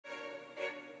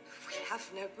have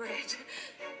no bread.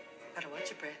 I don't want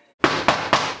your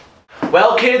bread.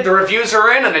 Well, kid, the reviews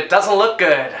are in and it doesn't look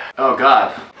good. Oh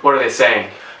God, what are they saying?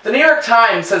 The New York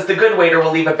Times says the good waiter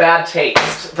will leave a bad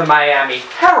taste. The Miami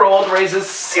Herald raises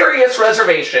serious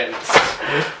reservations.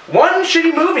 One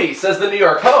shitty movie, says the New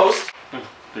York Post.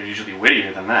 They're usually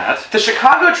wittier than that. The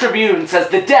Chicago Tribune says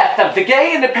the death of the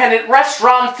gay independent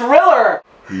restaurant thriller.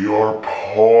 You're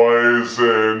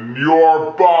poison.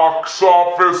 You're box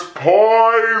office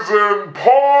poison.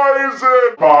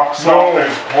 Poison. Box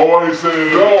office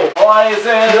poison. No.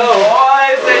 Poison. No.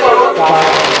 Poison.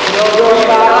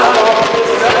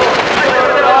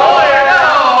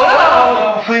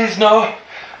 No, please, no.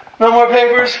 No more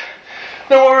papers.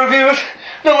 No more reviews.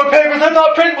 No more papers. I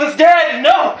thought print was dead.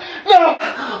 No. No.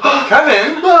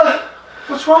 Kevin?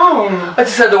 What's wrong? I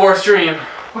just had the worst dream.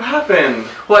 What happened?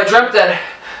 Well, I dreamt that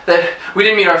we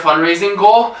didn't meet our fundraising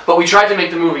goal, but we tried to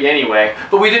make the movie anyway.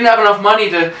 But we didn't have enough money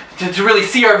to really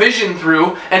see our vision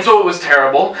through, and so it was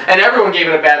terrible, and everyone gave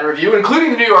it a bad review,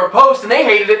 including the New York Post, and they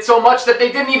hated it so much that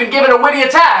they didn't even give it a witty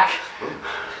attack.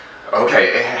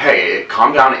 Okay, hey,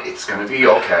 calm down. It's gonna be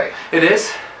okay. It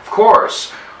is? Of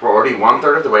course. We're already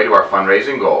 1/3 of the way to our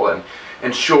fundraising goal,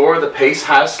 and sure, the pace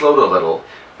has slowed a little,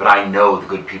 but I know the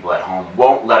good people at home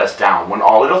won't let us down when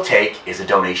all it'll take is a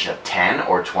donation of $10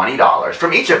 or $20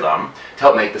 from each of them to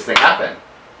help make this thing happen.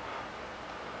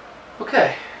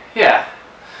 Okay, yeah.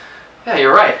 Yeah,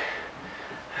 you're right.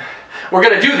 We're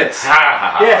gonna do this.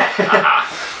 Yeah.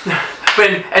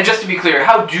 And just to be clear,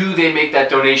 how do they make that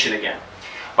donation again?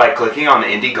 By clicking on the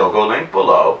Indiegogo link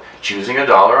below, choosing a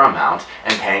dollar amount,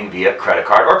 and paying via credit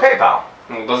card or PayPal.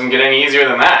 Well, it doesn't get any easier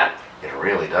than that. It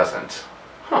really doesn't.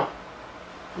 Huh.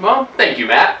 Well, thank you,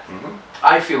 Matt. Mm-hmm.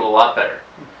 I feel a lot better.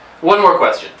 One more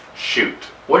question. Shoot.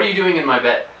 What are you doing in my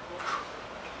bed?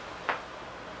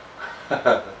 Good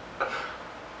night,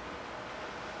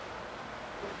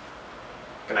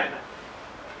 Matt.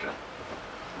 Good night.